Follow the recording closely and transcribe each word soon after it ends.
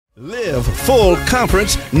Live Full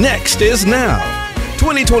Conference Next is now.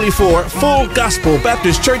 2024 Full Gospel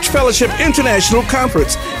Baptist Church Fellowship International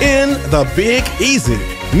Conference in the Big Easy,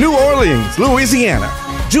 New Orleans, Louisiana,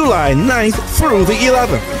 July 9th through the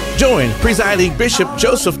 11th. Join presiding Bishop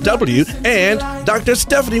Joseph W. and Dr.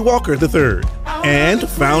 Stephanie Walker III, and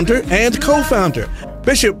founder and co-founder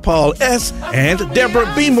Bishop Paul S. and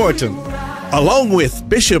Deborah B. Morton, along with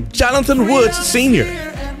Bishop Jonathan Woods Sr.,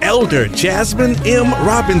 Elder Jasmine M.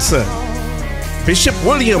 Robinson, Bishop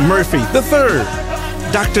William Murphy III,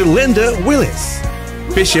 Dr. Linda Willis,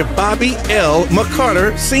 Bishop Bobby L.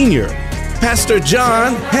 McCarter Sr., Pastor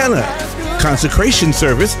John Hanna, consecration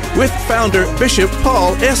service with founder Bishop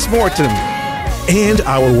Paul S. Morton, and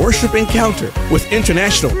our worship encounter with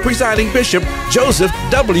International Presiding Bishop Joseph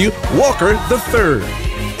W. Walker III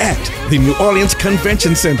at the New Orleans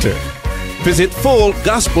Convention Center. Visit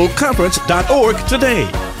fullgospelconference.org today.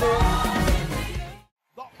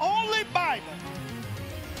 The only Bible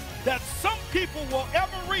that some people will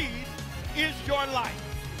ever read is your life.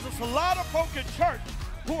 There's a lot of folk in church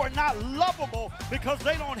who are not lovable because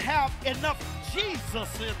they don't have enough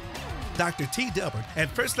Jesus in them. Dr. T. Delbert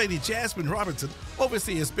and First Lady Jasmine Robinson,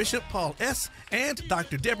 overseers Bishop Paul S. and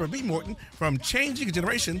Dr. Deborah B. Morton from Changing a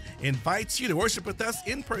Generation invites you to worship with us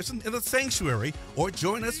in person in the sanctuary or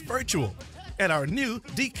join us virtual at our new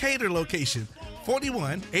Decatur location,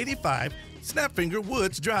 4185 Snapfinger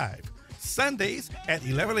Woods Drive, Sundays at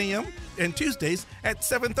 11 a.m. and Tuesdays at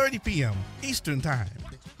 7:30 p.m. Eastern Time.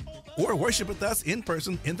 Or worship with us in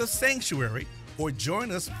person in the sanctuary or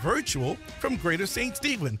join us virtual from Greater St.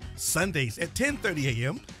 Stephen, Sundays at 10:30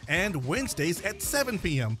 a.m. and Wednesdays at 7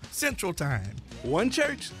 p.m. Central Time. One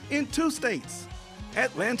church in 2 states,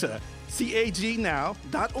 Atlanta,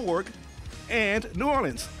 cagnow.org, and New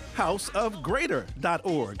Orleans,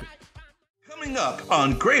 houseofgreater.org. Coming up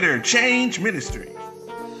on Greater Change Ministry.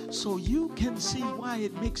 So you can see why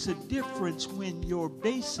it makes a difference when your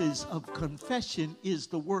basis of confession is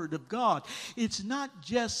the Word of God. It's not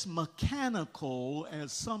just mechanical,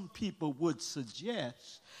 as some people would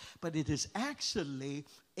suggest, but it is actually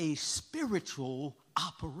a spiritual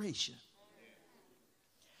operation.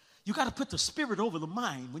 You got to put the Spirit over the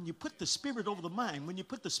mind. When you put the Spirit over the mind, when you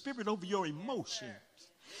put the Spirit over your emotions,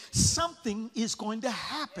 something is going to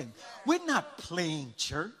happen. We're not playing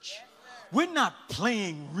church. We're not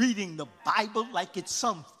playing reading the Bible like it's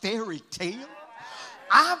some fairy tale.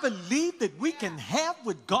 I believe that we can have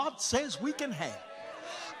what God says we can have.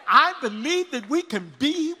 I believe that we can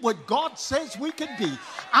be what God says we can be.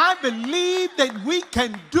 I believe that we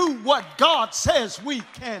can do what God says we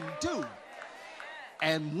can do.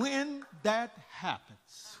 And when that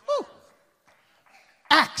happens,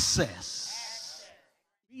 access.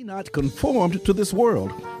 Be not conformed to this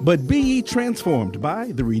world, but be ye transformed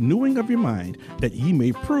by the renewing of your mind, that ye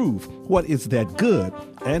may prove what is that good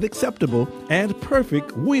and acceptable and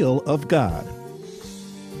perfect will of God.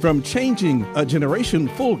 From Changing a Generation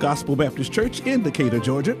Full Gospel Baptist Church in Decatur,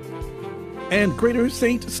 Georgia, and Greater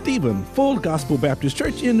St. Stephen Full Gospel Baptist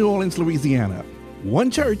Church in New Orleans, Louisiana. One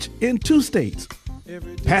church in 2 states.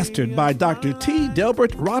 Pastored by Dr. T.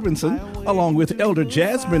 Delbert Robinson, along with Elder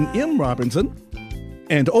Jasmine M. Robinson,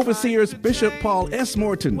 and overseers Bishop Paul S.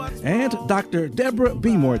 Morton and Dr. Deborah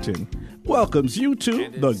B. Morton, welcomes you to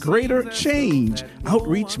the Greater Change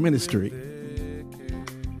Outreach Ministry. The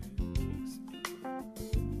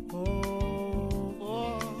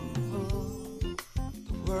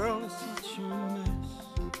world is such a mess.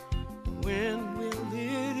 When will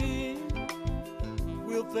it end?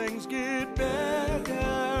 Will things get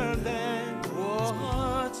better than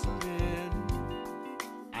what's been?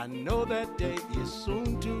 I know that day is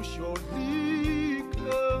soon to surely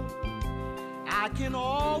come. I can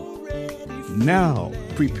already feel Now,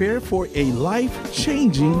 prepare for a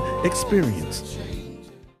life-changing experience.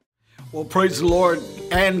 Well, praise the Lord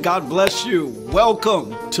and God bless you.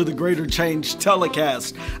 Welcome to the Greater Change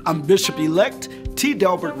telecast. I'm Bishop-elect T.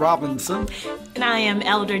 Delbert Robinson. And I am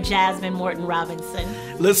Elder Jasmine Morton Robinson.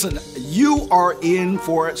 Listen, you are in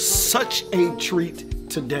for such a treat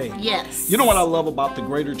today. Yes. You know what I love about the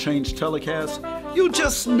Greater Change telecast? You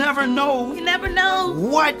just never know. You never know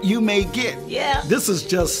what you may get. Yeah. This is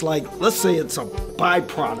just like, let's say it's a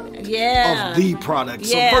byproduct of the product.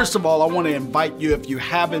 Yeah. So first of all, I want to invite you, if you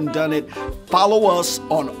haven't done it, follow us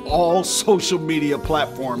on all social media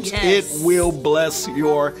platforms. Yes. It will bless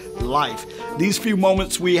your life. These few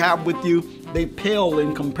moments we have with you, they pale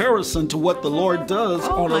in comparison to what the Lord does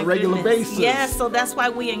on a regular basis. Yes, so that's why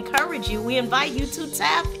we encourage you. We invite you to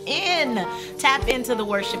tap into the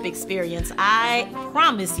worship experience. I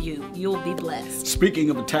promise you, you'll be blessed. Speaking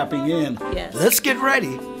of tapping in, Yes. let's get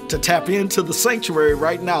ready to tap into the sanctuary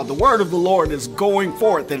right now. The word of the Lord is going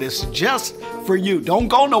forth, and it's just for you. Don't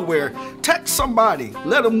go nowhere. Text somebody.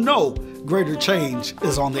 Let them know Greater Change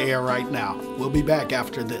is on the air right now. We'll be back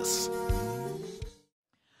after this.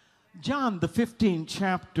 John, the 15th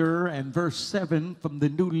chapter and verse 7 from the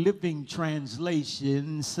New Living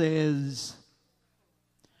Translation says,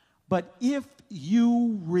 "But if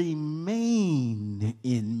you remain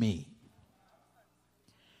in me,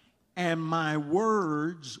 and my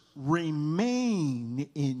words remain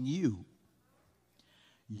in you,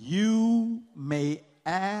 you may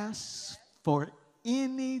ask for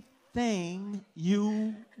anything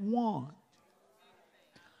you want,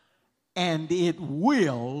 and it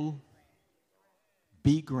will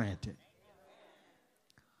be granted."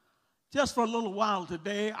 Just for a little while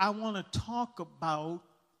today, I want to talk about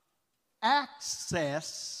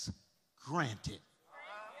access granted.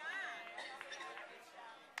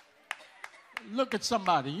 Look at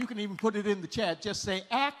somebody. You can even put it in the chat. Just say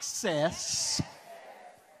access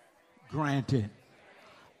granted.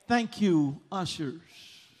 Thank you, ushers.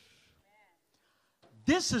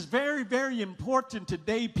 This is very, very important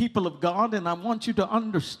today, people of God, and I want you to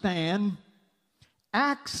understand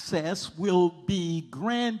access will be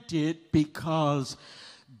granted because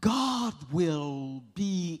God will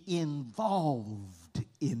be involved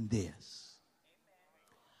in this.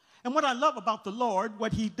 And what I love about the Lord,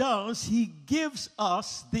 what he does, he gives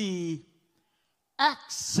us the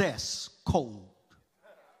access code.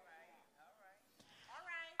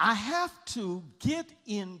 I have to get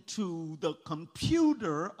into the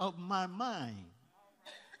computer of my mind.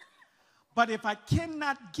 But if I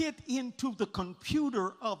cannot get into the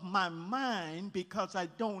computer of my mind because I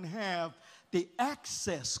don't have the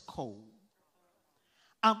access code,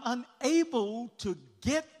 I'm unable to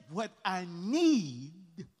get what I need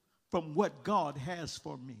from what God has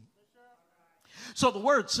for me. So the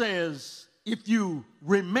word says, if you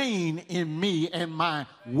remain in me and my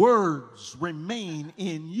words remain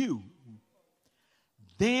in you,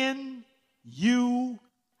 then you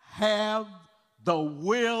have the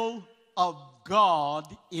will of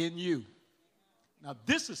God in you. Now,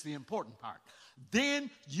 this is the important part. Then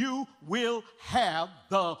you will have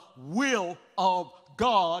the will of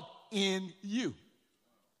God in you.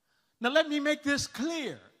 Now, let me make this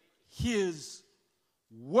clear. His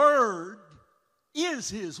word is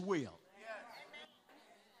his will.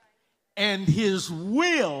 And his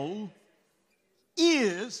will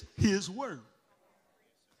is his word.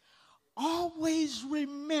 Always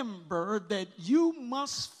remember that you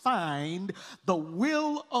must find the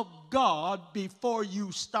will of God before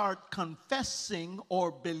you start confessing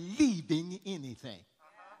or believing anything.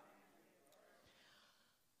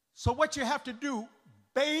 So what you have to do,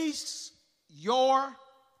 base your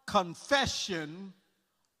confession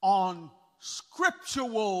on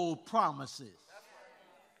scriptural promises.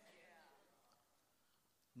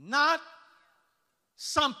 Not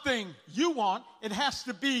something you want. It has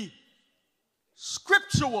to be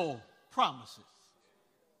scriptural promises.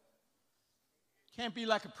 Can't be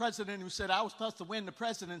like a president who said, I was supposed to win the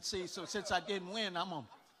presidency, so since I didn't win, I'm going to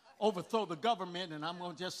overthrow the government and I'm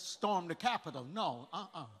going to just storm the Capitol. No,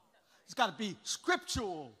 It's got to be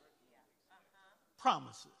scriptural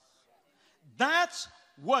promises. That's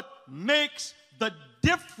what makes the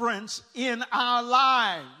difference in our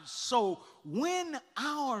lives. So when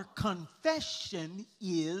our confession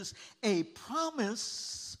is a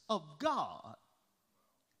promise of God,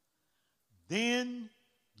 then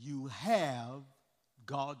you have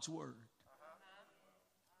God's word.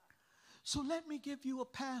 So let me give you a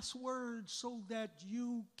password so that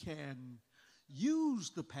you can use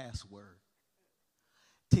the password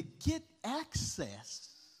to get access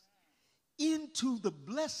into the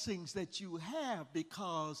blessings that you have,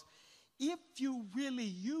 because if you really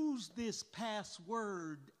use this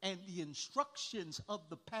password and the instructions of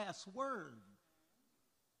the password,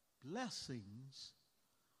 blessings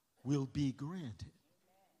will be granted.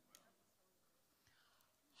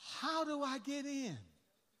 How do I get in?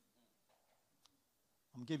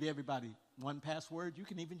 I'm going to give you everybody one password. You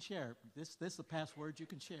can even share. This is a password you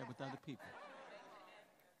can share with other people.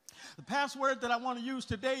 The password that I want to use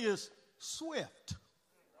today is SWIFT.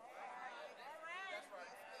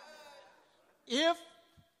 If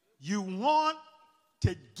you want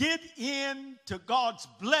to get into God's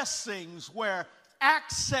blessings where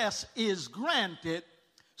access is granted,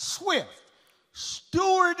 SWIFT,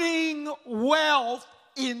 stewarding wealth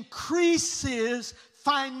increases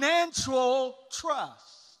financial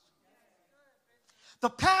trust. The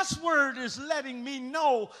password is letting me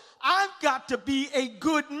know I've got to be a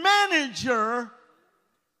good manager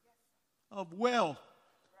of wealth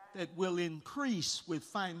that will increase with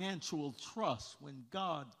financial trust when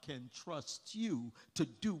God can trust you to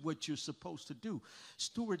do what you're supposed to do.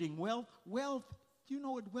 Stewarding wealth. Wealth, you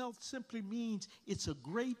know what wealth simply means? It's a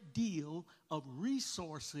great deal of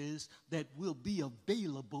resources that will be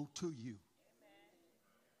available to you.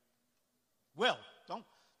 Wealth.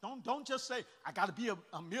 Don't just say, I got to be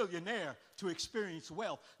a millionaire to experience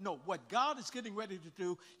wealth. No, what God is getting ready to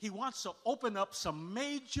do, he wants to open up some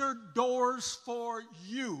major doors for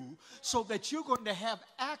you so that you're going to have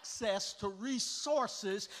access to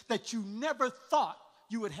resources that you never thought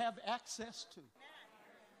you would have access to.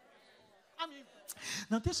 I mean,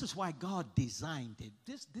 now this is why God designed it.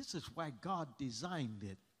 This is why God designed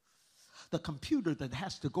it. The computer that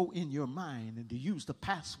has to go in your mind and to use the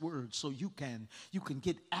password so you can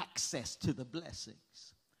get access to the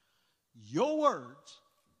blessings. Your words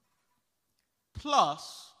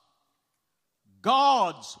plus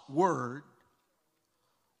God's word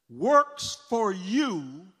works for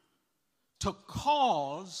you to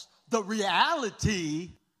cause the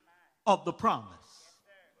reality of the promise.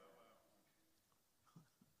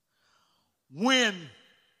 When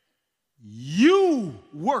you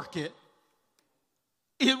work it,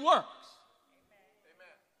 it works.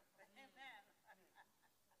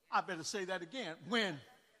 I better say that again. When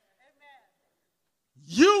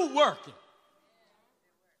you work it,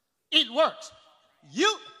 it works.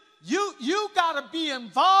 You got to be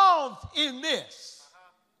involved in this.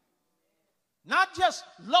 Not just,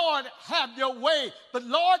 Lord, have your way, but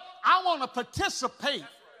Lord, I want to participate.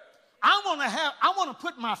 I want to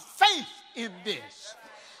put my faith in this.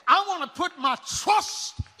 I want to put my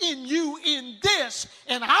trust in you in this,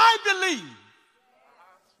 and I believe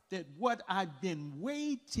that what I've been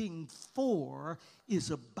waiting for is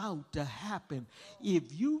about to happen.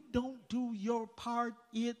 If you don't do your part,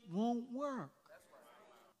 it won't work.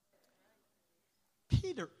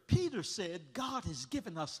 Peter said, God has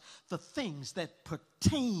given us the things that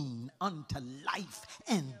pertain unto life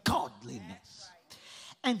and godliness.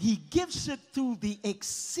 And he gives it through the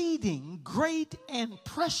exceeding great and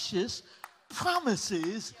precious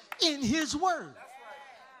promises in his word.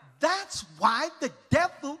 That's why the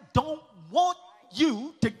devil don't want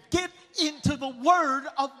you to get into the word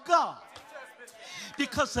of God.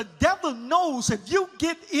 Because the devil knows if you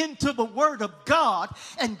get into the word of God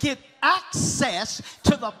and get access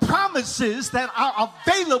to the promises that are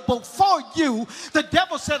available for you, the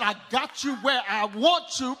devil said, I got you where I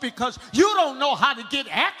want you because you don't know how to get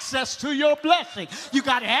access to your blessing. You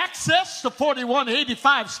got access to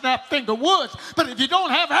 4185 Snap Finger Woods, but if you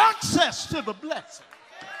don't have access to the blessing,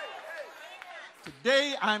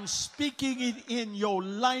 today I'm speaking it in your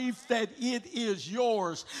life that it is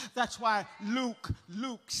yours. That's why Luke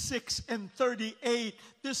 6:38,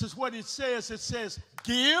 this is what it says. It says,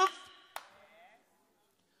 give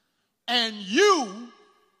and you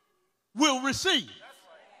will receive.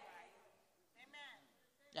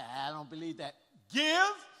 Yeah, I don't believe that.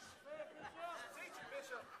 Give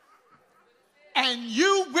and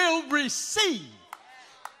you will receive.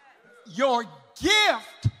 Your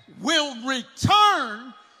gift will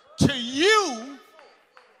return to you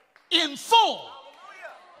in full.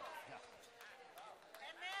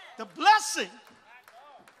 The blessing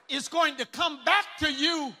is going to come back to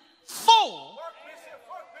you full,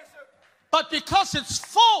 but because it's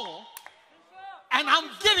full and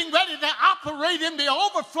I'm getting ready to operate in the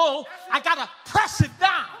overflow, I got to press it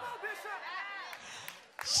down,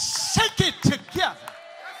 shake it together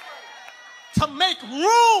to make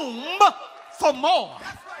room for more.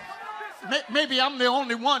 Maybe I'm the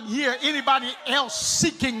only one here. Anybody else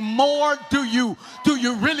seeking more? Do you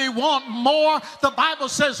really want more? The Bible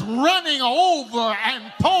says running over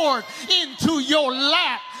and poured into your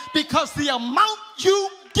lap, because the amount you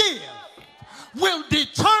give will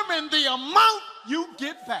determine the amount you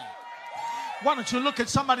get back. Why don't you look at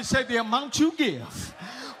somebody and say, the amount you give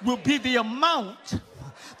will be the amount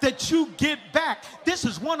that you get back. This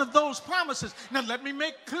is one of those promises. Now let me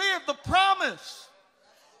make clear the promise.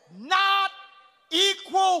 Not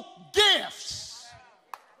equal gifts,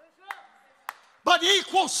 but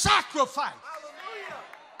equal sacrifice.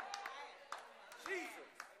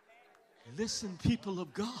 Listen, people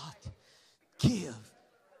of God, give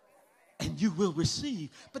and you will receive.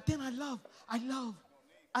 But then I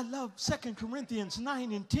love 2 Corinthians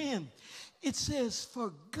 9 and 10. It says,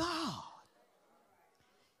 for God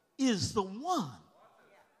is the one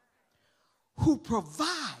who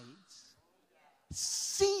provides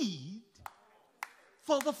seed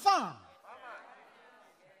for the farmer.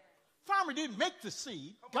 Farmer didn't make the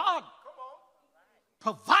seed. God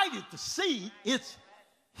provided the seed. It's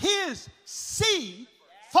his seed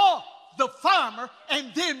for the farmer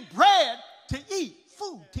and then bread to eat,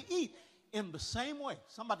 food to eat. In the same way,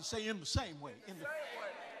 somebody say in the same way.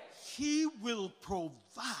 He will provide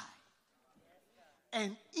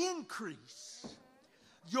and increase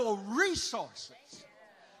your resources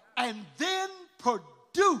and then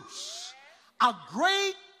produce a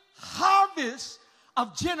great harvest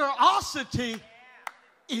of generosity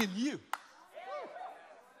in you.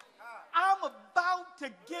 I'm about to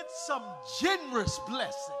get some generous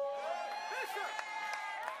blessing.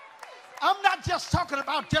 I'm not just talking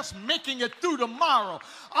about just making it through tomorrow.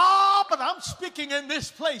 But I'm speaking in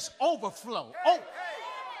this place, overflow. Oh,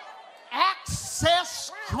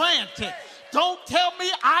 access granted. Don't tell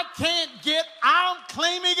me I can't get. I'm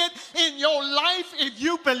claiming it in your life. If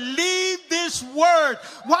you believe this word,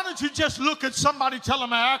 why don't you just look at somebody, tell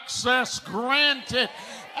them access granted.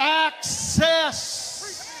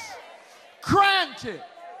 Access granted.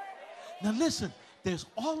 Now listen. There's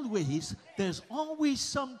always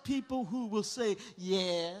some people who will say,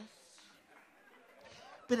 yes,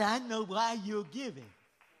 but I know why you're giving.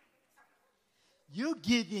 You're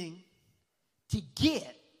giving to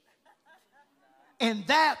get, and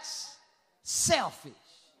that's selfish.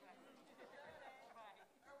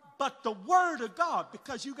 But the word of God,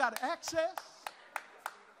 because you got access,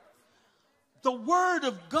 the word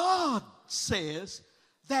of God says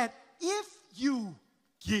that if you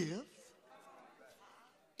give,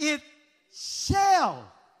 it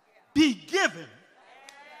shall be given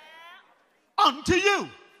unto you.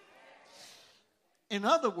 In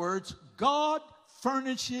other words, God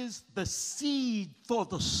furnishes the seed for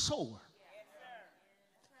the sower,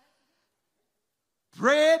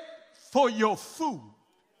 bread for your food,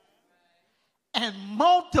 and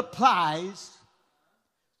multiplies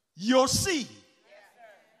your seed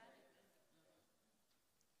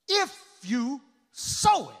if you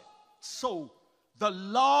sow it. So the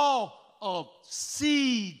law of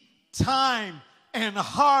seed, time, and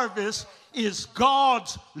harvest is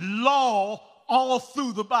God's law all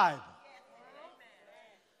through the Bible.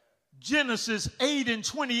 Genesis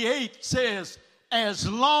 8:28 says, as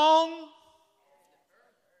long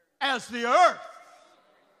as the earth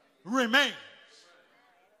remains,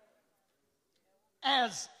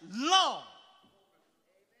 as long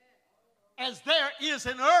as there is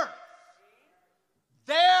an earth,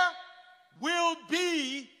 there will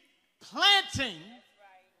be planting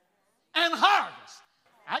and harvest.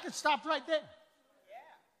 I can stop right there.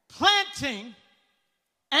 Planting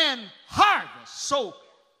and harvest. So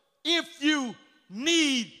if you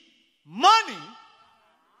need money,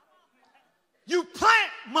 you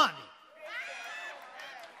plant money.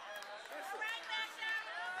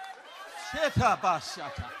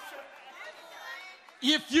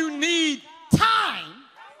 If you need time,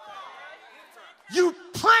 you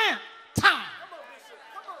plant time.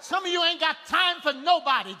 Some of you ain't got time for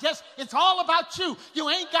nobody. It's all about you. You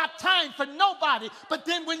ain't got time for nobody. But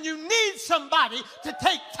then when you need somebody to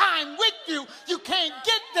take time with you, you can't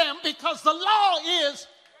get them because the law is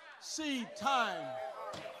seed time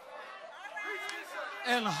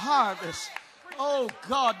and harvest. Oh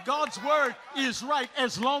God, God's word is right.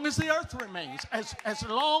 As long as the earth remains, as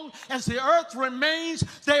long as the earth remains,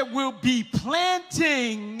 there will be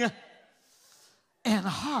planting and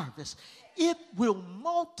harvest. It will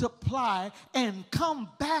multiply and come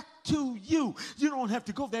back to you. You don't have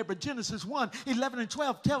to go there, but Genesis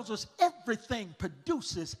 1:11-12 tells us everything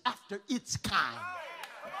produces after its kind.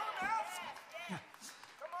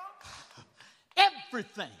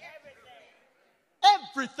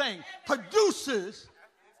 Everything produces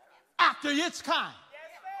after its kind.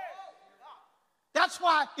 That's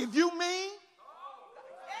why if you mean,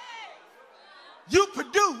 you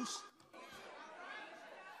produce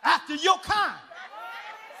after your kind.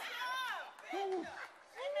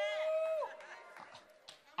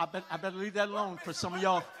 I better leave that alone for some of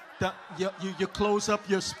y'all. You close up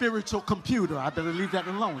your spiritual computer. I better leave that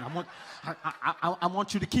alone. I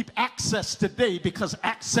want you to keep access today because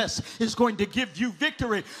access is going to give you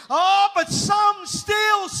victory. Oh, but some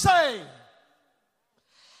still say,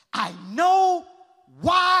 I know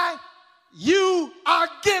why you are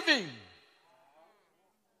giving.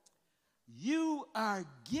 You are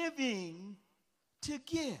giving to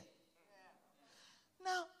get.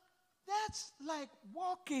 Now, that's like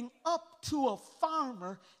walking up to a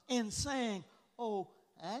farmer and saying, oh,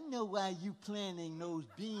 I know why you planting those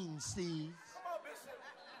bean seeds.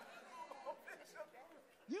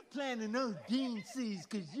 You planting those bean seeds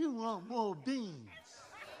because you want more beans.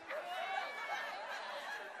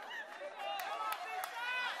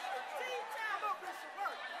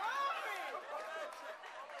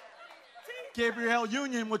 Gabrielle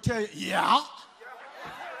Union would tell you, yeah.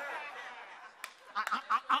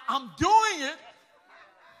 I'm doing it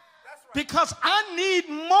because I need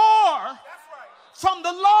more from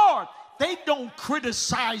the Lord. They don't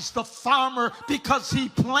criticize the farmer because he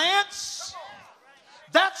plants.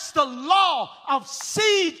 That's the law of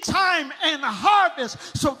seed time and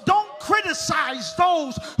harvest. So don't criticize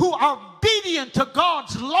those who are obedient to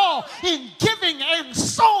God's law in giving and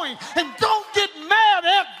sowing. And don't get mad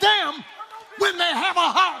at them when they have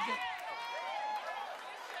a harvest.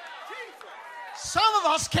 Some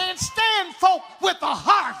of us can't stand folk with a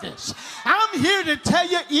harvest. I'm here to tell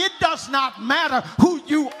you, it does not matter who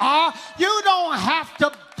you are. You don't have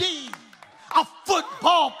to be a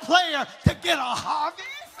football player to get a harvest.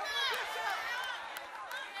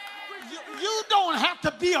 You don't have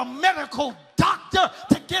to be a medical doctor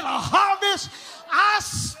to get a harvest. I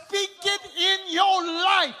speak it in your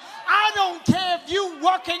life. I don't care if you're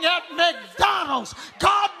working at McDonald's.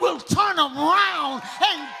 God will turn around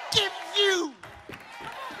and give you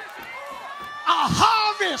a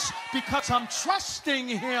harvest because I'm trusting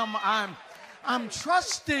him. I'm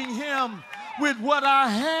trusting him with what I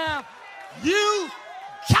have. You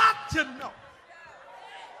got to know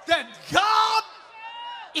that God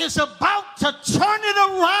is about to turn it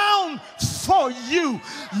around for you.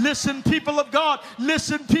 Listen, people of God.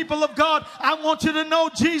 Listen, people of God. I want you to know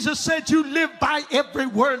Jesus said you live by every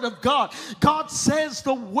word of God. God says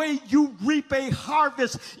the way you reap a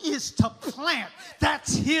harvest is to plant.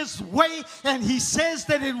 That's his way, and he says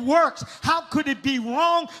that it works. How could it be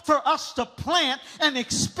wrong for us to plant and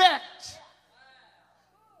expect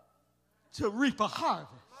to reap a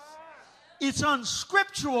harvest? It's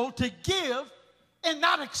unscriptural to give and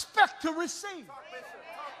not expect to receive.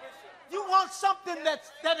 You want something that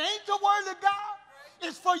ain't the word of God?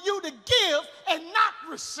 It's for you to give and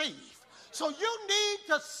not receive. So you need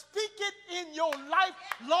to speak it in your life.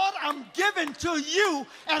 Lord, I'm giving to you,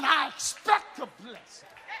 and I expect to bless it.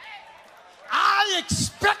 I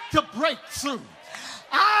expect to break through.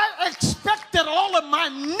 I expect that all of my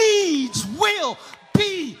needs will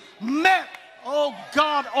be met. Oh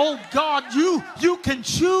God, you can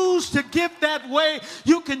choose to give that way.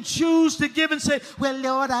 You can choose to give and say, well,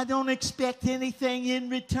 Lord, I don't expect anything in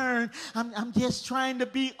return. I'm just trying to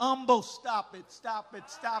be humble. Stop it.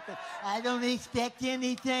 I don't expect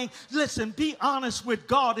anything. Listen, be honest with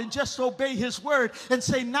God and just obey his word and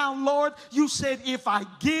say, now, Lord, you said if I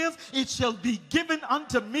give, it shall be given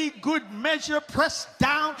unto me, good measure, pressed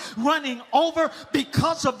down, running over.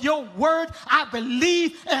 Because of your word, I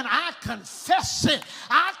believe and I confess it.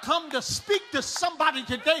 I come to speak to somebody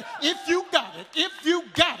today. If you got it,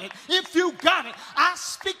 I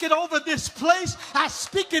speak it over this place. I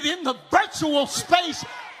speak it in the virtual space.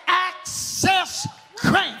 Access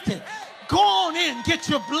granted. Go on in, get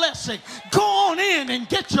your blessing. Go on in and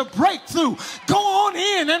get your breakthrough. Go on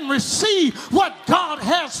in and receive what God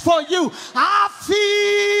has for you. I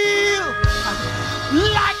feel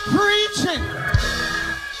like preaching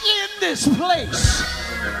in this place.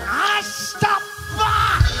 I stopped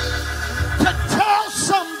by to tell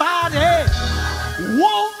somebody,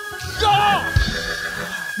 won't God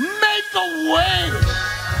make a way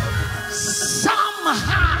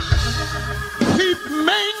somehow? He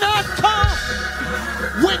may not come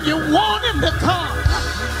when you want him to come,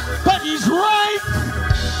 but he's right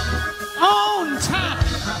on time.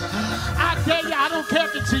 I tell you, I don't care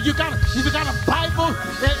if you got a Bible,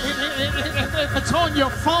 if it's on your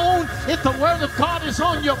phone, if the word of God is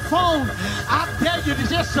on your phone, I tell you to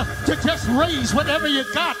just raise whatever you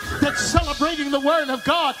got that's celebrating the word of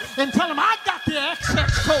God and tell them, I got the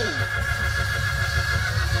access code.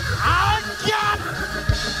 I got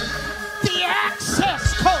the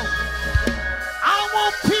access code. I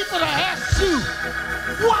want people to ask you,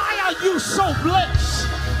 why are you so blessed?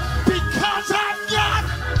 Because I got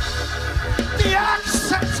the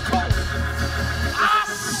access code. I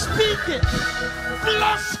speak it.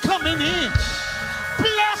 Bless coming in.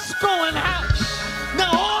 Bless going out.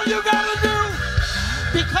 Now all you gotta do,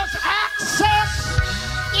 because access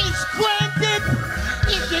is granted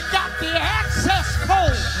if you got the access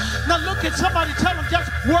code. Now look at somebody, tell them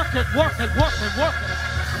just work it.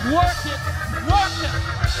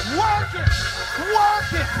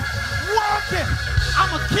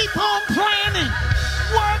 I'ma keep on planning.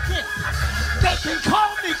 Work it. They can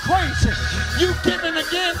call me crazy. You giving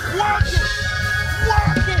again. Work it.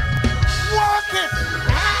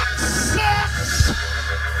 Access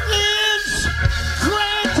is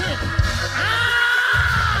granted.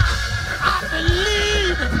 I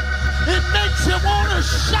believe it makes you want to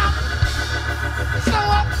shout. So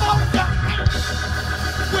I vote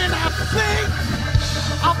when I think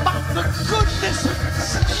about the goodness of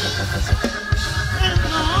Jesus and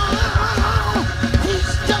all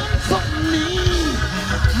he's done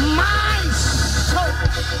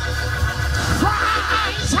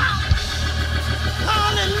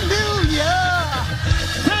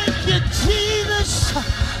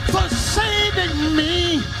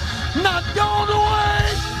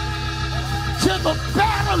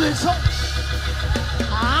So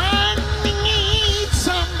I need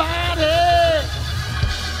somebody.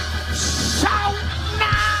 Shout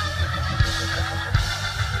now.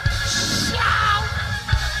 Shout.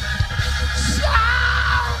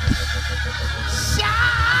 Shout.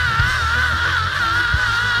 Shout.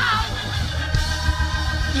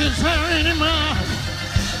 Is there anybody?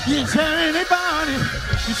 Is there anybody?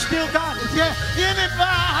 You still got it? Yeah,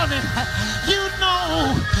 anybody? You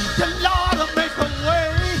know the Lord will make a way.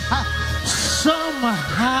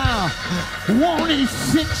 Somehow, won't he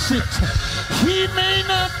fix it? He may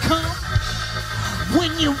not come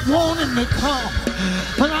when you want him to come,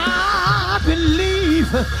 but I believe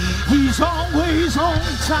he's always on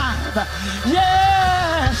time.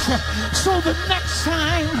 Yes, so the next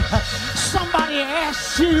time somebody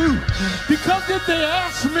asks you, because if they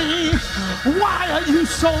ask me, why are you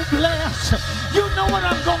so blessed? You know what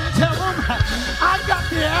I'm going to tell them? I got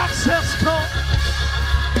the access code.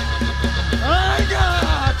 I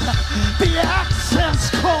got the access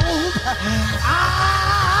code.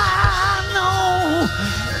 I know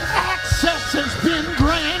access has been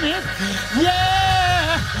granted.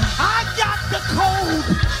 Yeah, I got the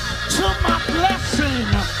code to my blessing.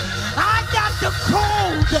 I got the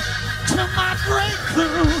code to my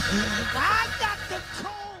breakthrough. I got the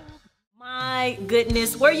code. My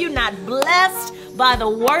goodness, were you not blessed by the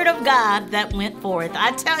word of God that went forth?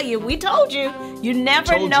 I tell you, we told you, you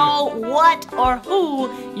never know what or who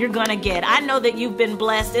you're gonna get. I know that you've been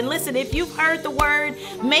blessed. And listen, if you've heard the word,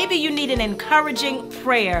 maybe you need an encouraging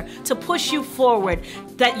prayer to push you forward,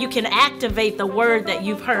 that you can activate the word that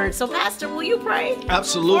you've heard. So Pastor, will you pray?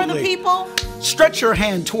 Absolutely. For the people? Stretch your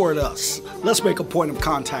hand toward us. Let's make a point of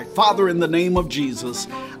contact. Father, in the name of Jesus,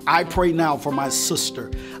 I pray now for my sister.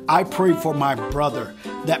 I pray for my brother,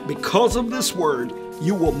 that because of this word,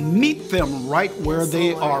 you will meet them right where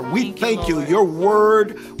they are. We thank you. Your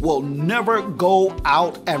word will never go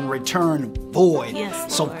out and return void.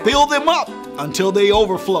 Yes, so Lord. fill them up until they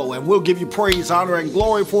overflow. And we'll give you praise, honor, and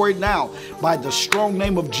glory for it now. By the strong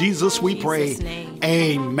name of Jesus, we pray. Name.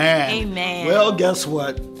 Amen. Amen. Well, guess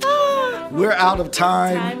what? We're out of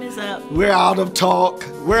time. Time is up. We're out of talk.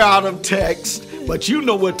 We're out of text. But you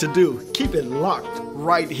know what to do. Keep it locked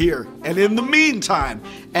right here. And in the meantime,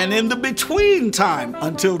 and in the between time,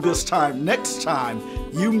 until this time next time,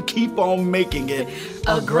 you can keep on making it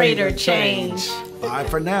a greater change. Bye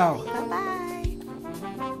for now. Bye-bye.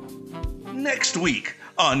 Next week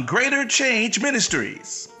on Greater Change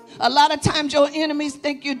Ministries. A lot of times your enemies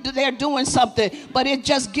think they're doing something, but it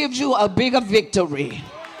just gives you a bigger victory.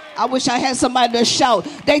 I wish I had somebody to shout.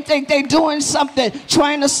 They think they're doing something,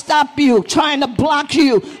 trying to stop you, trying to block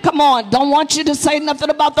you. Come on, don't want you to say nothing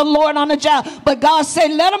about the Lord on the job. But God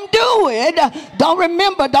said, let them do it.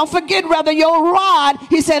 Don't forget, rather, your rod.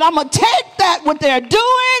 He said, I'm going to take that, what they're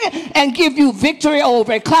doing, and give you victory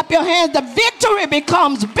over it. Clap your hands. The victory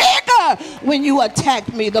becomes bigger when you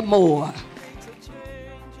attack me the more.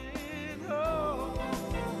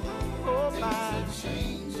 Oh, my.